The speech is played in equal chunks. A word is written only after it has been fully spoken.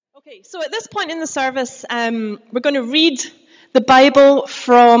Okay, so at this point in the service, we're going to read the Bible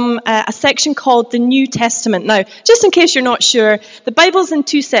from a section called the New Testament. Now, just in case you're not sure, the Bible's in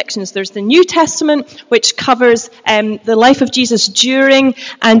two sections. There's the New Testament, which covers the life of Jesus during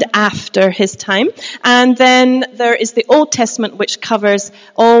and after his time. And then there is the Old Testament, which covers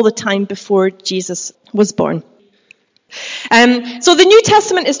all the time before Jesus was born. So the New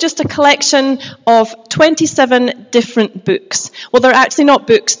Testament is just a collection of 27 different books. Well, they're actually not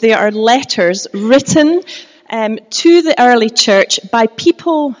books, they are letters written to the early church by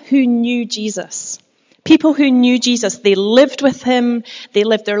people who knew Jesus. People who knew Jesus. They lived with him, they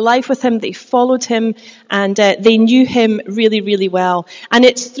lived their life with him, they followed him, and they knew him really, really well. And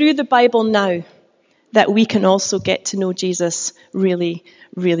it's through the Bible now that we can also get to know Jesus really,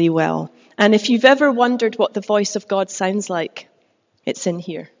 really well. And if you've ever wondered what the voice of God sounds like, it's in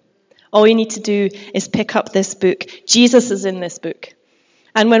here. All you need to do is pick up this book. Jesus is in this book.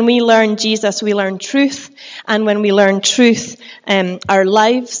 And when we learn Jesus, we learn truth. And when we learn truth, our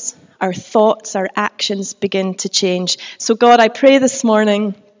lives, our thoughts, our actions begin to change. So God, I pray this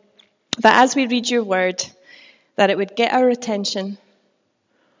morning that as we read your word, that it would get our attention,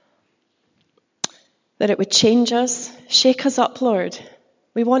 that it would change us, shake us up, Lord.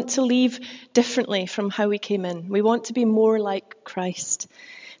 We want to leave differently from how we came in. We want to be more like Christ.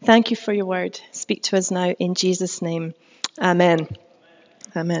 Thank you for your word. Speak to us now in Jesus' name. Amen.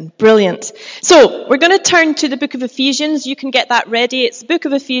 Amen. Brilliant. So we're going to turn to the book of Ephesians. You can get that ready. It's the book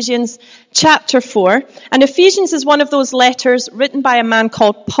of Ephesians, chapter 4. And Ephesians is one of those letters written by a man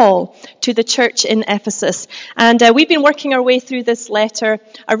called Paul to the church in Ephesus. And we've been working our way through this letter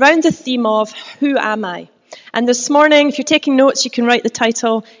around the theme of, who am I? And this morning, if you're taking notes, you can write the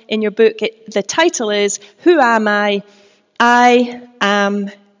title in your book. The title is, Who Am I? I am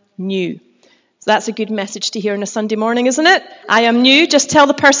new. So that's a good message to hear on a Sunday morning, isn't it? I am new. Just tell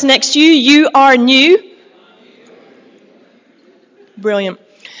the person next to you, you are new. Brilliant.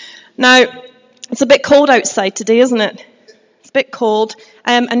 Now, it's a bit cold outside today, isn't it? It's a bit cold.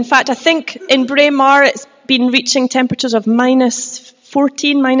 In fact, I think in Braemar it's been reaching temperatures of minus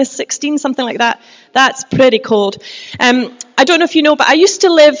 14, minus 16, something like that. That's pretty cold. I don't know if you know, but I used to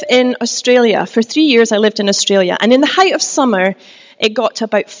live in Australia. For 3 years I lived in Australia. And in the height of summer, it got to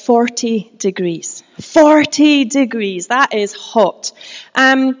about 40 degrees. 40 degrees. That is hot.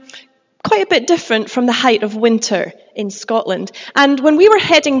 Quite a bit different from the height of winter in Scotland. And when we were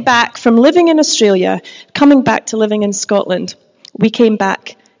heading back from living in Australia, coming back to living in Scotland, we came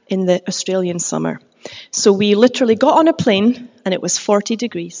back in the Australian summer. So we literally got on a plane and it was 40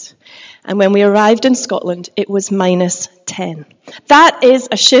 degrees. And when we arrived in Scotland, it was minus 10. That is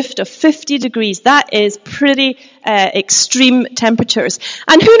a shift of 50 degrees. That is pretty extreme temperatures.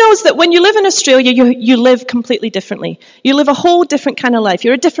 And who knows that when you live in Australia, you live completely differently. You live a whole different kind of life.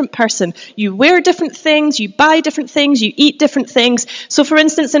 You're a different person. You wear different things. You buy different things. You eat different things. So for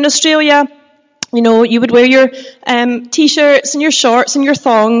instance, in Australia, you know, you would wear your T-shirts and your shorts and your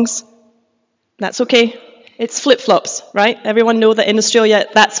thongs. That's okay. It's flip-flops, right? Everyone know that in Australia,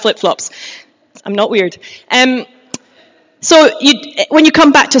 that's flip-flops. I'm not weird. So when you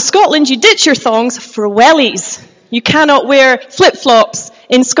come back to Scotland, you ditch your thongs for wellies. You cannot wear flip-flops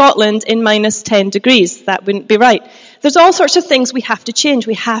in Scotland in minus 10 degrees. That wouldn't be right. There's all sorts of things we have to change.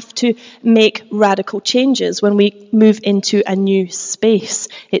 We have to make radical changes when we move into a new space.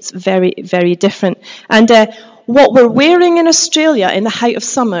 It's very, very different. And what we're wearing in Australia in the height of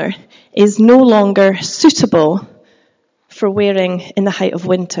summer is no longer suitable for wearing in the height of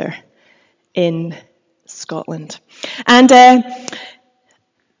winter in Scotland. And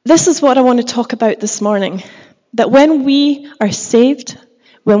this is what I want to talk about this morning. That when we are saved,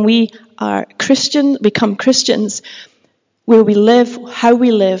 when we are Christian, become Christians, where we live, how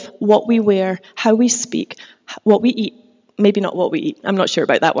we live, what we wear, how we speak, what we eat, maybe not what we eat, I'm not sure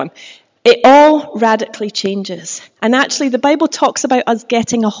about that one. It all radically changes. And actually, the Bible talks about us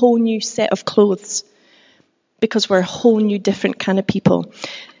getting a whole new set of clothes because we're a whole new different kind of people.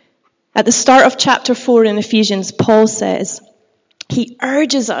 At the start of chapter 4 in Ephesians, Paul says, he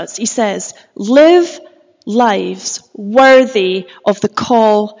urges us, he says, live lives worthy of the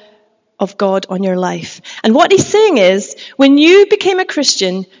call of God on your life. And what he's saying is, when you became a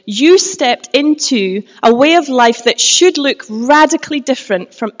Christian, you stepped into a way of life that should look radically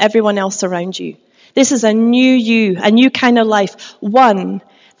different from everyone else around you. This is a new you, a new kind of life, one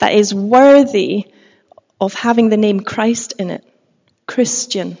that is worthy of having the name Christ in it.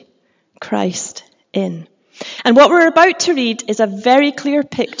 Christian, Christ in. And what we're about to read is a very clear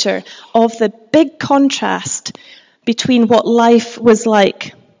picture of the big contrast between what life was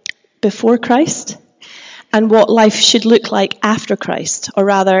like before Christ and what life should look like after Christ, or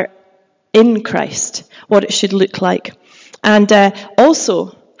rather in Christ, what it should look like. And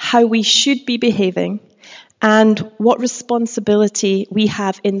also how we should be behaving and what responsibility we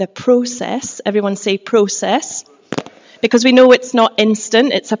have in the process. Everyone say process. Because we know it's not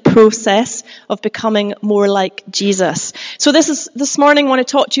instant, it's a process of becoming more like Jesus. So this morning I want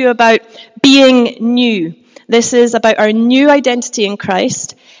to talk to you about being new. This is about our new identity in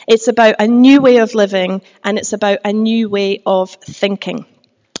Christ. It's about a new way of living, and it's about a new way of thinking.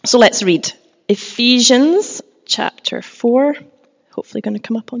 So let's read Ephesians chapter 4. Hopefully going to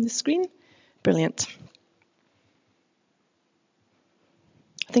come up on the screen. Brilliant.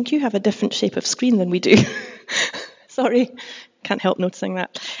 I think you have a different shape of screen than we do. Sorry, can't help noticing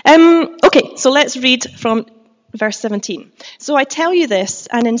that. Okay, so let's read from verse 17. So I tell you this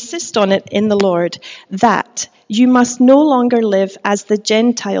and insist on it in the Lord, that you must no longer live as the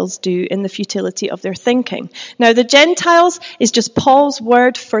Gentiles do in the futility of their thinking. Now, the Gentiles is just Paul's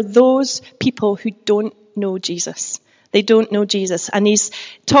word for those people who don't know Jesus. They don't know Jesus. And he's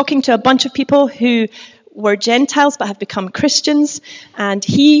talking to a bunch of people who were Gentiles but have become Christians. And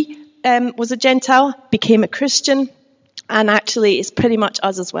he was a Gentile, became a Christian, and actually is pretty much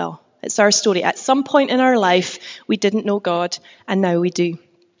us as well. It's our story. At some point in our life, we didn't know God, and now we do.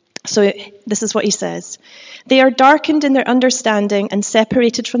 So this is what he says. They are darkened in their understanding and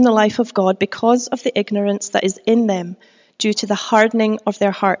separated from the life of God because of the ignorance that is in them due to the hardening of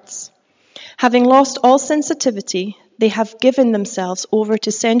their hearts. Having lost all sensitivity, they have given themselves over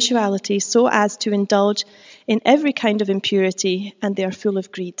to sensuality so as to indulge in every kind of impurity, and they are full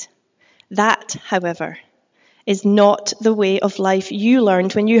of greed. That, however, is not the way of life you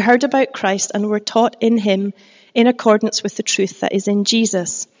learned when you heard about Christ and were taught in him in accordance with the truth that is in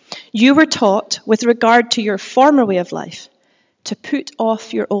Jesus. You were taught, with regard to your former way of life, to put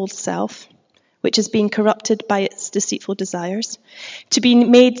off your old self, which is being corrupted by its deceitful desires, to be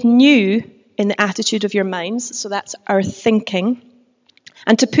made new in the attitude of your minds, so that's our thinking,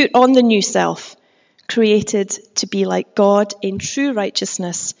 and to put on the new self, created to be like God in true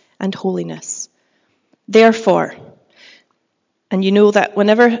righteousness and holiness. Therefore, and you know that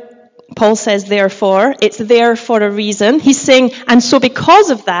whenever Paul says therefore, it's there for a reason. He's saying, and so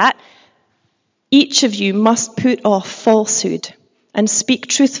because of that, each of you must put off falsehood and speak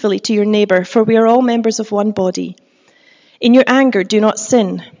truthfully to your neighbor, for we are all members of one body. In your anger, do not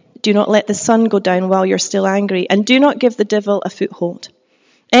sin. Do not let the sun go down while you're still angry, and do not give the devil a foothold.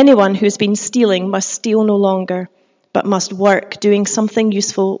 Anyone who has been stealing must steal no longer, but must work, doing something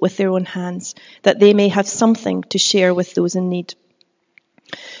useful with their own hands, that they may have something to share with those in need.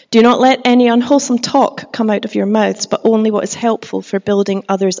 Do not let any unwholesome talk come out of your mouths, but only what is helpful for building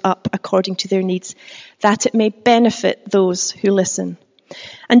others up according to their needs, that it may benefit those who listen.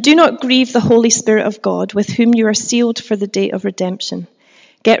 And do not grieve the Holy Spirit of God, with whom you are sealed for the day of redemption.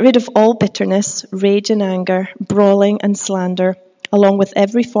 Get rid of all bitterness, rage and anger, brawling and slander, along with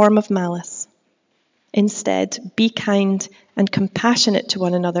every form of malice. Instead, be kind and compassionate to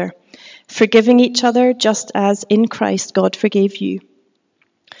one another, forgiving each other just as in Christ God forgave you.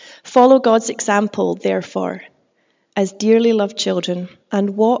 Follow God's example, therefore, as dearly loved children,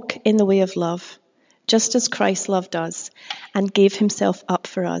 and walk in the way of love, just as Christ loved us and gave himself up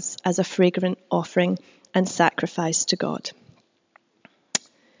for us as a fragrant offering and sacrifice to God.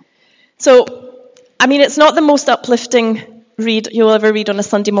 So, it's not the most uplifting read you'll ever read on a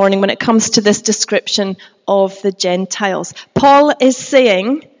Sunday morning when it comes to this description of the Gentiles. Paul is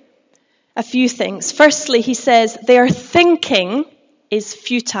saying a few things. Firstly, he says their thinking is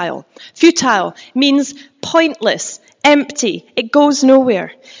futile. Futile means pointless, empty. It goes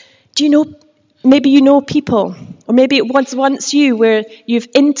nowhere. Do you know, maybe you know people, or maybe it was once you, where you've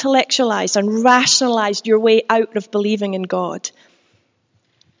intellectualized and rationalized your way out of believing in God.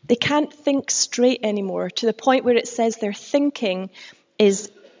 They can't think straight anymore, to the point where it says their thinking is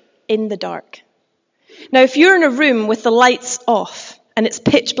in the dark. Now, if you're in a room with the lights off and it's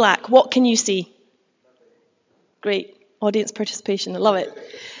pitch black, what can you see? Great. Audience participation. I love it.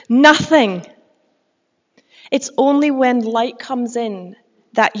 Nothing. It's only when light comes in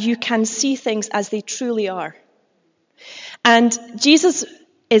that you can see things as they truly are. And Jesus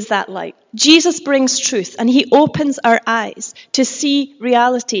is that light. Jesus brings truth, and he opens our eyes to see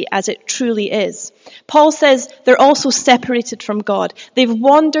reality as it truly is. Paul says they're also separated from God. They've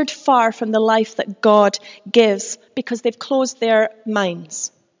wandered far from the life that God gives because they've closed their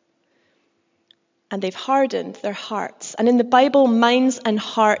minds. And they've hardened their hearts. And in the Bible, minds and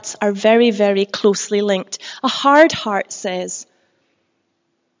hearts are very, very closely linked. A hard heart says,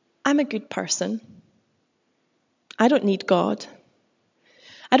 I'm a good person. I don't need God.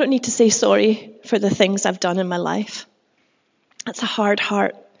 I don't need to say sorry for the things I've done in my life. That's a hard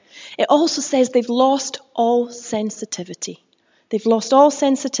heart. It also says they've lost all sensitivity. They've lost all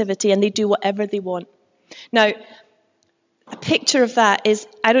sensitivity and they do whatever they want. Now, a picture of that is,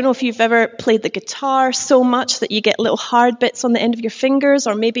 I don't know if you've ever played the guitar so much that you get little hard bits on the end of your fingers,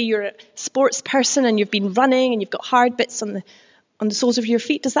 or maybe you're a sports person and you've been running and you've got hard bits on the soles of your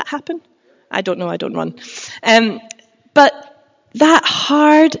feet. Does that happen? I don't know, I don't run. But that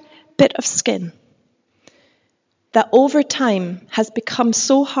hard bit of skin that over time has become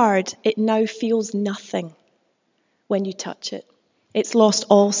so hard it now feels nothing when you touch it. It's lost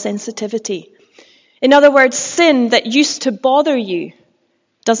all sensitivity. In other words, sin that used to bother you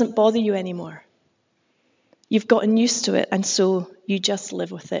doesn't bother you anymore. You've gotten used to it, and so you just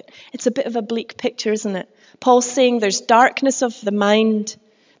live with it. It's a bit of a bleak picture, isn't it? Paul's saying there's darkness of the mind,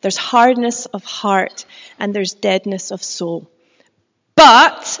 there's hardness of heart, and there's deadness of soul.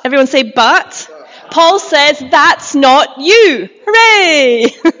 But, everyone say but. Paul says that's not you. Hooray!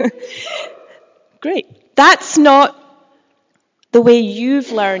 Great. That's not the way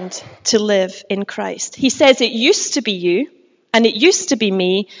you've learned to live in Christ. He says it used to be you, and it used to be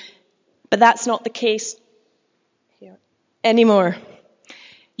me, but that's not the case anymore.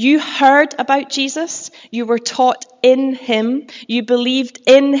 You heard about Jesus, you were taught in him, you believed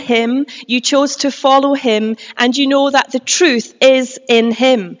in him, you chose to follow him, and you know that the truth is in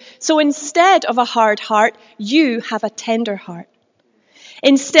him. So instead of a hard heart, you have a tender heart.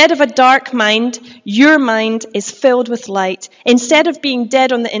 Instead of a dark mind, your mind is filled with light. Instead of being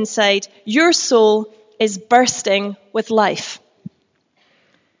dead on the inside, your soul is bursting with life.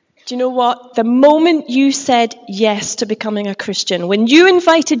 Do you know what? The moment you said yes to becoming a Christian, when you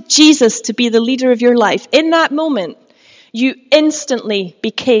invited Jesus to be the leader of your life, in that moment, you instantly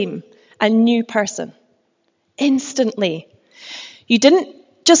became a new person. Instantly. You didn't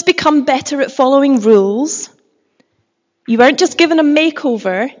just become better at following rules. You weren't just given a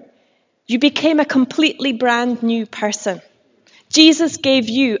makeover. You became a completely brand new person. Jesus gave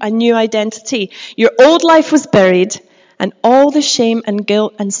you a new identity. Your old life was buried, and all the shame and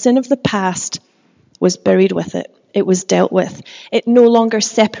guilt and sin of the past was buried with it. It was dealt with. It no longer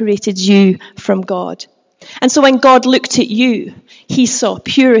separated you from God. And so when God looked at you, he saw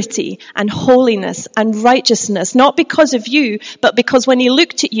purity and holiness and righteousness, not because of you, but because when he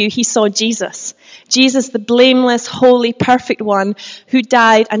looked at you, he saw Jesus. Jesus, the blameless, holy, perfect one who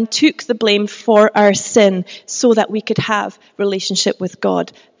died and took the blame for our sin so that we could have relationship with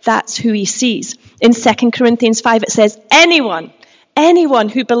God. That's who he sees. In 2 Corinthians 5, it says, anyone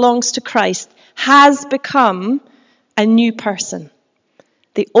who belongs to Christ has become a new person.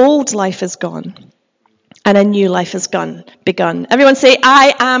 The old life is gone and a new life has begun. Everyone say,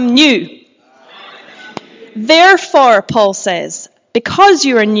 I am new. Therefore, Paul says, because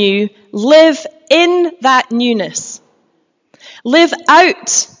you are new, live in that newness. Live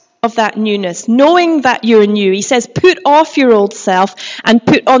out of that newness, knowing that you're new. He says, put off your old self and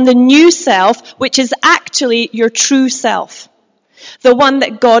put on the new self, which is actually your true self. The one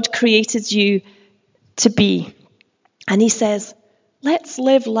that God created you to be. And he says, let's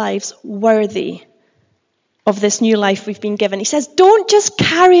live lives worthy of this new life we've been given. He says, don't just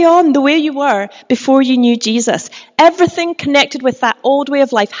carry on the way you were before you knew Jesus. Everything connected with that old way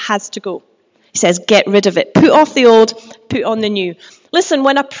of life has to go. He says, get rid of it. Put off the old, put on the new. Listen,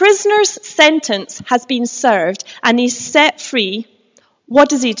 when a prisoner's sentence has been served and he's set free, what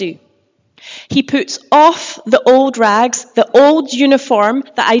does he do? He puts off the old rags, the old uniform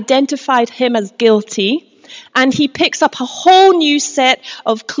that identified him as guilty, and he picks up a whole new set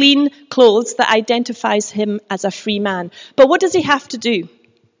of clean clothes that identifies him as a free man. But what does he have to do?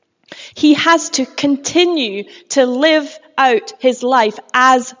 He has to continue to live out his life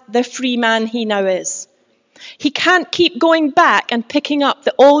as the free man he now is. He can't keep going back and picking up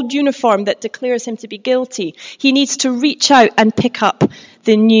the old uniform that declares him to be guilty. He needs to reach out and pick up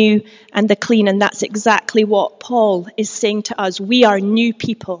the new and the clean. And that's exactly what Paul is saying to us. We are new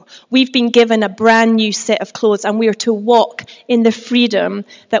people. We've been given a brand new set of clothes and we are to walk in the freedom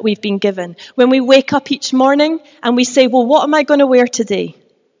that we've been given. When we wake up each morning and we say, well, what am I going to wear today?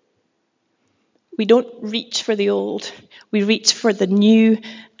 We don't reach for the old. We reach for the new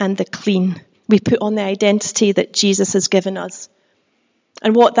and the clean. We put on the identity that Jesus has given us.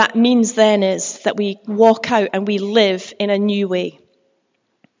 And what that means then is that we walk out and we live in a new way.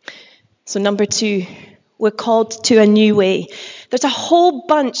 So number 2, we're called to a new way. There's a whole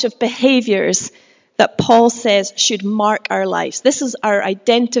bunch of behaviors that Paul says should mark our lives. This is our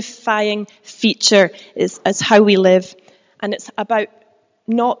identifying feature, is how we live. And it's about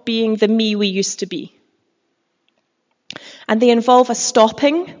not being the me we used to be. And they involve a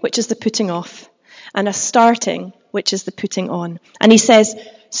stopping, which is the putting off, and a starting, which is the putting on. And he says,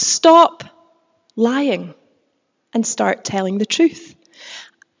 stop lying and start telling the truth.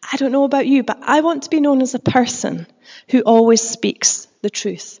 I don't know about you, but I want to be known as a person who always speaks the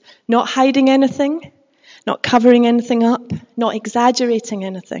truth, not hiding anything, not covering anything up, not exaggerating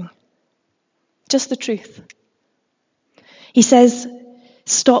anything, just the truth. He says,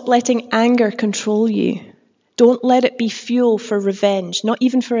 stop letting anger control you. Don't let it be fuel for revenge, not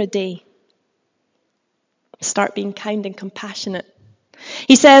even for a day. Start being kind and compassionate.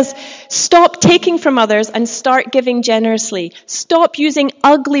 He says, stop taking from others and start giving generously. Stop using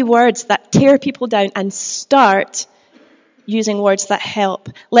ugly words that tear people down and start using words that help.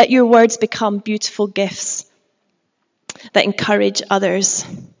 Let your words become beautiful gifts that encourage others.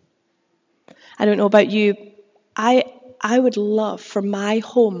 I don't know about you. I would love for my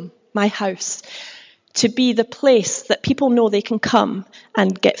home, my house, to be the place that people know they can come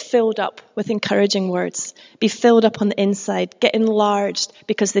and get filled up with encouraging words, be filled up on the inside, get enlarged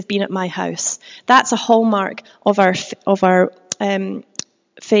because they've been at my house. That's a hallmark of our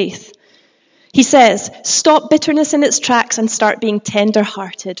faith. He says, stop bitterness in its tracks and start being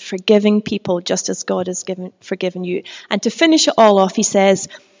tender-hearted, forgiving people just as God has forgiven you. And to finish it all off, he says,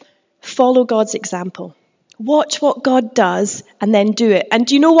 follow God's example. Watch what God does and then do it. And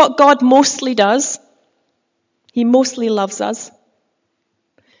do you know what God mostly does? He mostly loves us.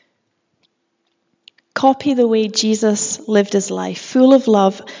 Copy the way Jesus lived his life, full of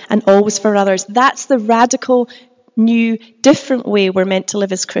love and always for others. That's the radical, new, different way we're meant to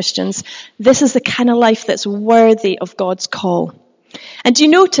live as Christians. This is the kind of life that's worthy of God's call. And do you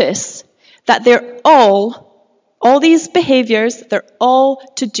notice that they're all these behaviors, they're all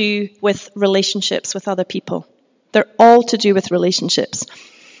to do with relationships with other people. They're all to do with relationships.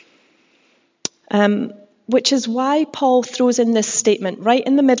 Which is why Paul throws in this statement right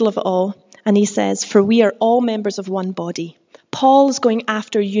in the middle of it all, and he says, for we are all members of one body. Paul's going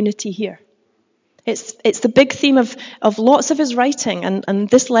after unity here. It's the big theme of lots of his writing and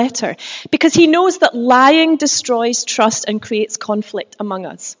this letter, because he knows that lying destroys trust and creates conflict among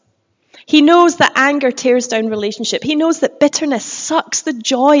us. He knows that anger tears down relationship. He knows that bitterness sucks the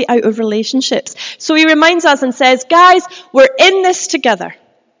joy out of relationships. So he reminds us and says, guys, we're in this together.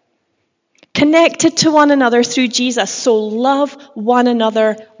 Connected to one another through Jesus, so love one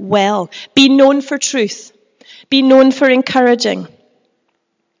another well. Be known for truth. Be known for encouraging.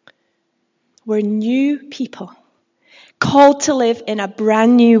 We're new people, called to live in a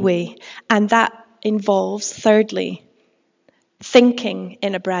brand new way, and that involves, thirdly, thinking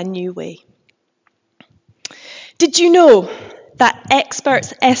in a brand new way. Did you know that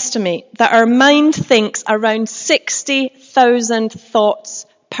experts estimate that our mind thinks around 60,000 thoughts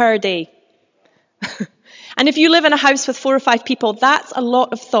per day? And if you live in a house with 4 or 5 people, that's a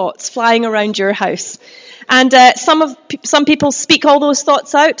lot of thoughts flying around your house. And some people speak all those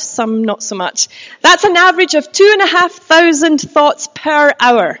thoughts out, some not so much. That's an average of 2,500 thoughts per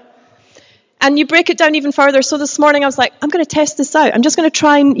hour. And you break it down even further. So this morning I was like, I'm going to test this out. I'm just going to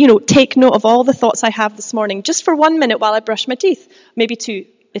try and, take note of all the thoughts I have this morning, just for 1 minute while I brush my teeth. Maybe 2.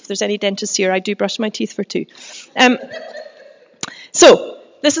 If there's any dentists here, I do brush my teeth for 2. So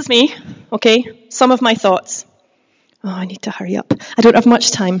this is me, okay? Some of my thoughts. Oh, I need to hurry up. I don't have much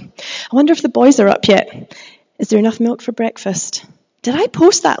time. I wonder if the boys are up yet. Is there enough milk for breakfast? Did I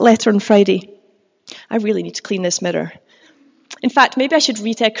post that letter on Friday? I really need to clean this mirror. In fact, maybe I should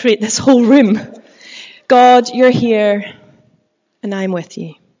redecorate this whole room. God, you're here, and I'm with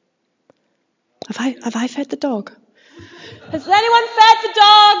you. Have I fed the dog? Has anyone fed the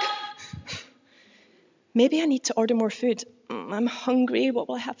dog? Maybe I need to order more food. I'm hungry. What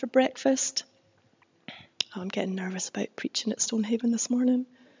will I have for breakfast? Oh, I'm getting nervous about preaching at Stonehaven this morning.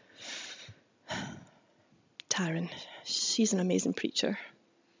 Taryn, she's an amazing preacher.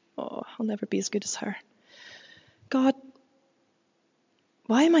 Oh, I'll never be as good as her. God,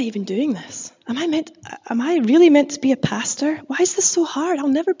 why am I even doing this? Am I really meant to be a pastor? Why is this so hard? I'll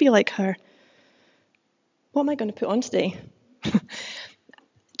never be like her. What am I going to put on today?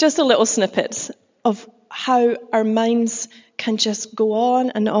 Just a little snippet of how our minds can just go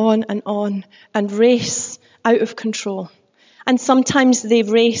on and on and on and race out of control. And sometimes they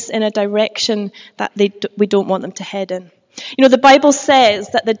race in a direction that we don't want them to head in. The Bible says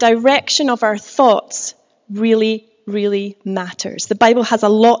that the direction of our thoughts really matters. The Bible has a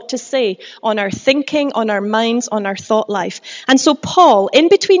lot to say on our thinking, on our minds, on our thought life. And so Paul, in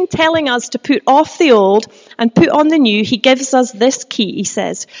between telling us to put off the old and put on the new, he gives us this key. He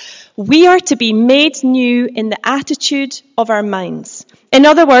says, we are to be made new in the attitude of our minds. In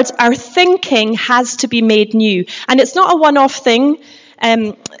other words, our thinking has to be made new. And it's not a one-off thing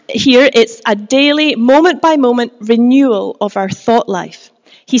here. It's a daily, moment-by-moment renewal of our thought life.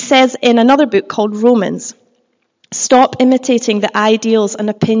 He says in another book called Romans, stop imitating the ideals and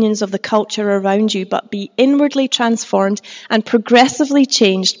opinions of the culture around you, but be inwardly transformed and progressively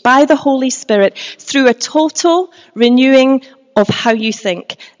changed by the Holy Spirit through a total renewing of how you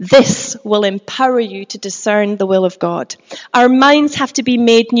think. This will empower you to discern the will of God. Our minds have to be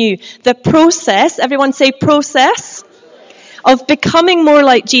made new. The process, everyone say process, of becoming more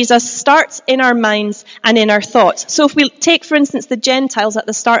like Jesus starts in our minds and in our thoughts. So if we take, for instance, the Gentiles at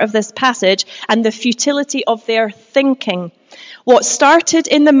the start of this passage and the futility of their thinking. What started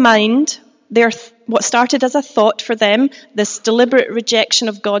in the mind, what started as a thought for them, this deliberate rejection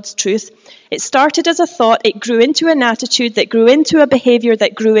of God's truth, it started as a thought, it grew into an attitude, that grew into a behavior,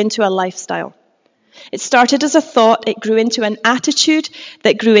 that grew into a lifestyle. It started as a thought, it grew into an attitude,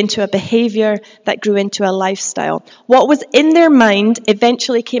 that grew into a behavior, that grew into a lifestyle. What was in their mind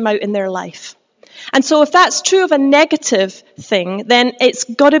eventually came out in their life. And so if that's true of a negative thing, then it's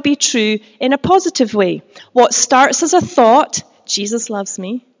got to be true in a positive way. What starts as a thought, Jesus loves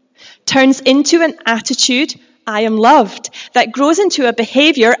me, turns into an attitude, I am loved, that grows into a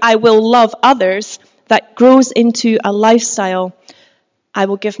behavior, I will love others, that grows into a lifestyle, I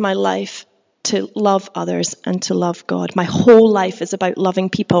will give my life to love others and to love God. My whole life is about loving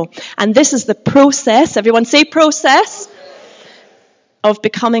people. And this is the process, everyone say process, of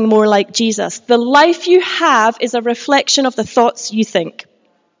becoming more like Jesus. The life you have is a reflection of the thoughts you think.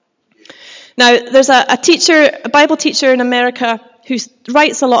 Now, there's a Bible teacher in America who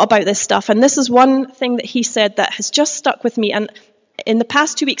writes a lot about this stuff, and this is one thing that he said that has just stuck with me, and in the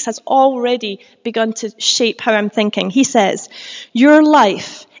past 2 weeks has already begun to shape how I'm thinking. He says, your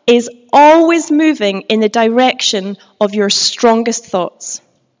life is always moving in the direction of your strongest thoughts.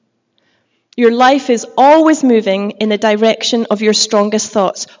 Your life is always moving in the direction of your strongest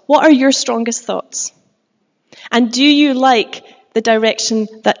thoughts. What are your strongest thoughts? And do you like the direction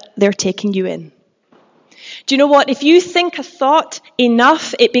that they're taking you in? Do you know what? If you think a thought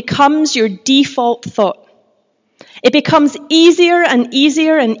enough, it becomes your default thought. It becomes easier and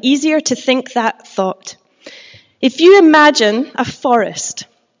easier and easier to think that thought. If you imagine a forest,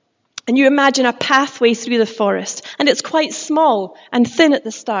 and you imagine a pathway through the forest, and it's quite small and thin at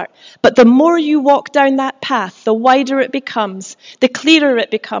the start, but the more you walk down that path, the wider it becomes, the clearer it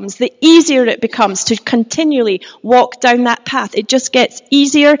becomes, the easier it becomes to continually walk down that path. It just gets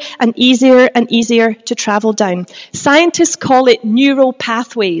easier and easier and easier to travel down. Scientists call it neural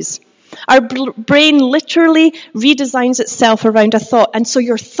pathways. Our brain literally redesigns itself around a thought, and so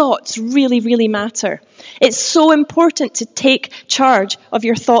your thoughts really, really matter. It's so important to take charge of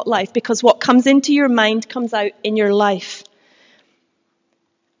your thought life, because what comes into your mind comes out in your life.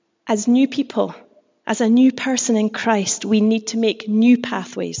 As new people, as a new person in Christ, we need to make new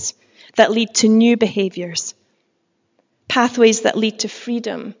pathways that lead to new behaviors. Pathways that lead to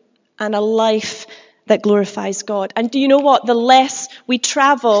freedom and a life that glorifies God. And do you know what? The less we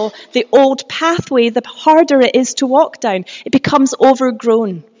travel the old pathway, the harder it is to walk down. It becomes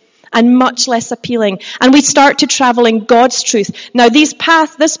overgrown and much less appealing. And we start to travel in God's truth. Now, this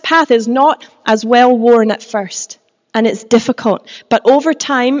path is not as well worn at first, and it's difficult. But over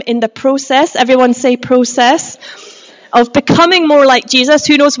time, in the process, everyone say process, of becoming more like Jesus,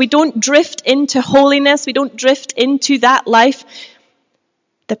 who knows, we don't drift into holiness, we don't drift into that life.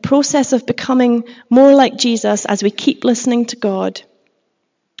 The process of becoming more like Jesus as we keep listening to God,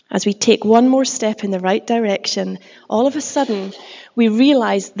 as we take one more step in the right direction, all of a sudden we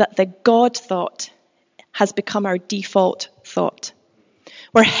realize that the God thought has become our default thought.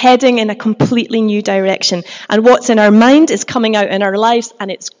 We're heading in a completely new direction, and what's in our mind is coming out in our lives, and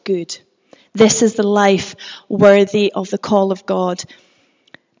it's good. This is the life worthy of the call of God.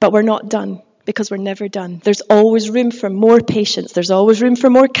 But we're not done. Because we're never done. There's always room for more patience. There's always room for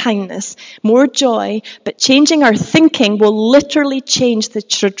more kindness, more joy. But changing our thinking will literally change the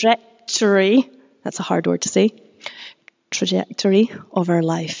trajectory, that's a hard word to say, trajectory of our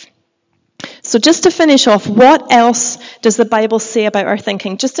life. So just to finish off, what else does the Bible say about our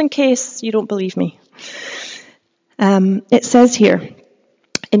thinking? Just in case you don't believe me. It says here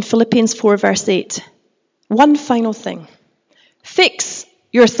in Philippians 4 verse 8, one final thing. Fix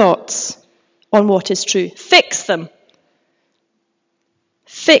your thoughts on what is true. Fix them.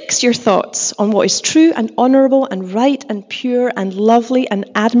 Fix your thoughts on what is true and honourable and right and pure and lovely and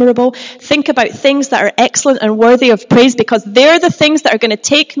admirable. Think about things that are excellent and worthy of praise, because they're the things that are going to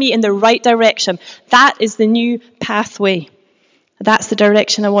take me in the right direction. That is the new pathway. That's the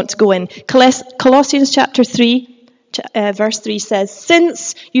direction I want to go in. Colossians chapter 3 verse 3 says,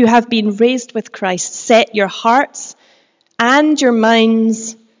 "Since you have been raised with Christ, set your hearts and your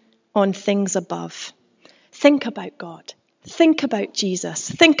minds on things above." Think about God. Think about Jesus.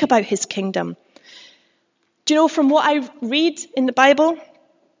 Think about his kingdom. Do you know, from what I read in the Bible,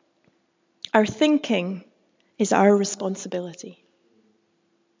 our thinking is our responsibility.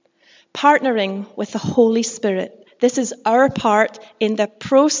 Partnering with the Holy Spirit, this is our part in the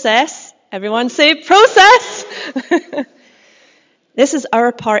process. Everyone say process! This is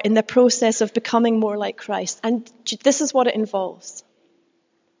our part in the process of becoming more like Christ. And this is what it involves.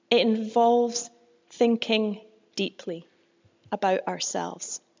 It involves thinking deeply about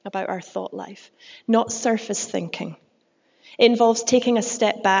ourselves, about our thought life, not surface thinking. It involves taking a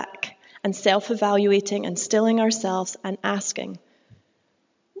step back and self-evaluating and stilling ourselves and asking,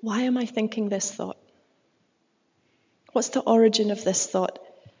 why am I thinking this thought? What's the origin of this thought?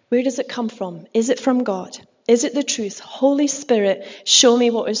 Where does it come from? Is it from God? Is it the truth? Holy Spirit, show me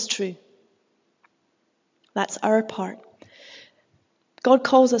what is true. That's our part. God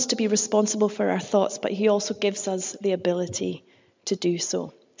calls us to be responsible for our thoughts, but he also gives us the ability to do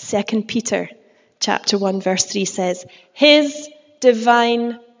so. 2 Peter chapter 1 verse 3 says, "His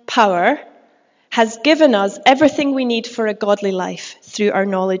divine power has given us everything we need for a godly life through our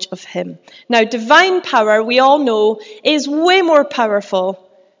knowledge of him." Now, divine power, we all know, is way more powerful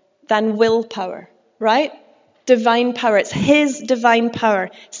than willpower, right? Divine power, it's his divine power.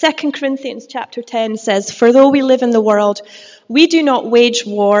 2 Corinthians chapter 10 says, "For though we live in the world, we do not wage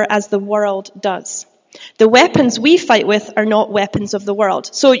war as the world does. The weapons we fight with are not weapons of the world."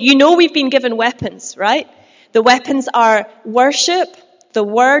 So you know we've been given weapons, right? The weapons are worship, the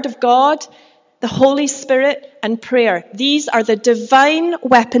word of God, the Holy Spirit, and prayer. These are the divine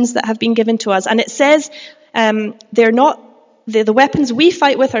weapons that have been given to us. And it says they're not, the weapons we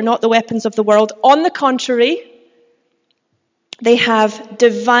fight with are not the weapons of the world. On the contrary, they have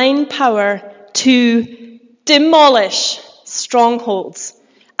divine power to demolish strongholds.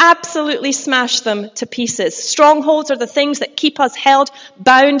 Absolutely smash them to pieces. Strongholds are the things that keep us held,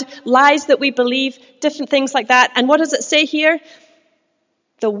 bound, lies that we believe, different things like that. And what does it say here?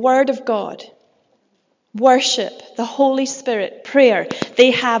 The Word of God, worship, the Holy Spirit, prayer.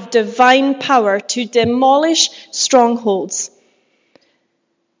 They have divine power to demolish strongholds.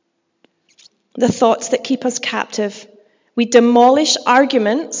 The thoughts that keep us captive. We demolish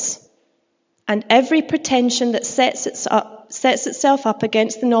arguments and every pretension that sets itself up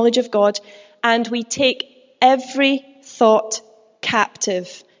against the knowledge of God, and we take every thought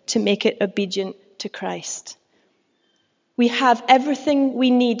captive to make it obedient to Christ. We have everything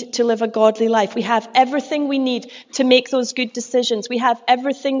we need to live a godly life. We have everything we need to make those good decisions. We have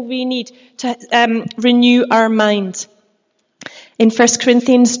everything we need to renew our mind. In 1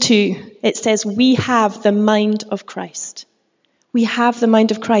 Corinthians 2, it says, we have the mind of Christ. We have the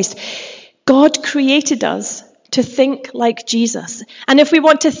mind of Christ. God created us to think like Jesus. And if we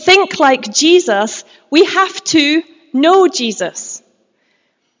want to think like Jesus, we have to know Jesus.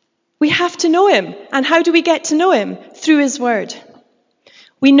 We have to know him. And how do we get to know him? Through his word.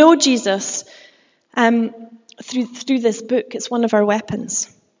 We know Jesus through this book. It's one of our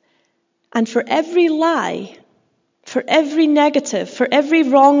weapons. And for every lie, for every negative, for every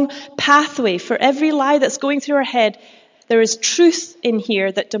wrong pathway, for every lie that's going through our head, there is truth in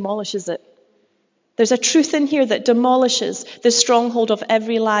here that demolishes it. There's a truth in here that demolishes the stronghold of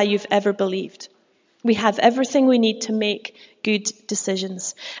every lie you've ever believed. We have everything we need to make good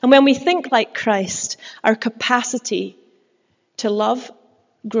decisions. And when we think like Christ, our capacity to love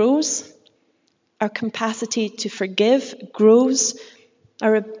grows. Our capacity to forgive grows.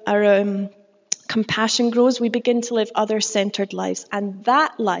 Our compassion grows. We begin to live other-centered lives. And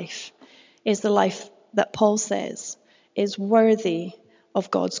that life is the life that Paul says is worthy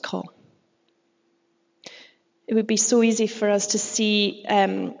of God's call. It would be so easy for us to see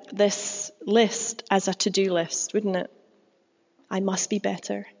this list as a to-do list, wouldn't it? I must be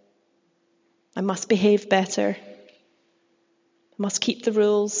better. I must behave better. I must keep the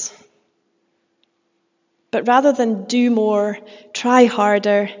rules. But rather than do more, try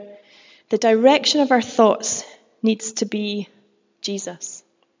harder, the direction of our thoughts needs to be Jesus.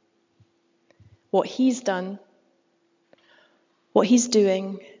 What he's done, what he's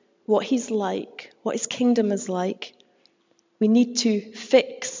doing, what he's like, what his kingdom is like. We need to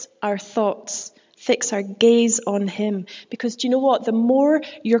fix our thoughts, fix our gaze on him. Because do you know what? The more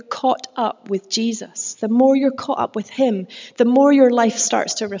you're caught up with Jesus, the more you're caught up with him, the more your life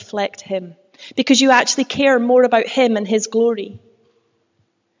starts to reflect him. Because you actually care more about him and his glory.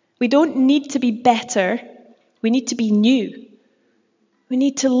 We don't need to be better. We need to be new. We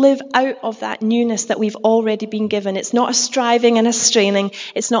need to live out of that newness that we've already been given. It's not a striving and a straining.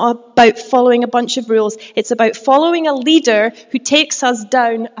 It's not about following a bunch of rules. It's about following a leader who takes us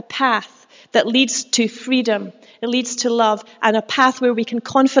down a path that leads to freedom. It leads to love, and a path where we can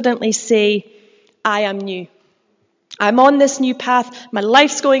confidently say, I am new. I'm on this new path. My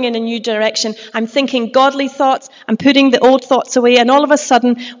life's going in a new direction. I'm thinking godly thoughts. I'm putting the old thoughts away. And all of a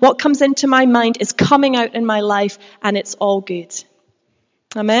sudden, what comes into my mind is coming out in my life, and it's all good.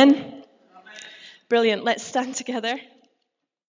 Amen? Brilliant. Let's stand together.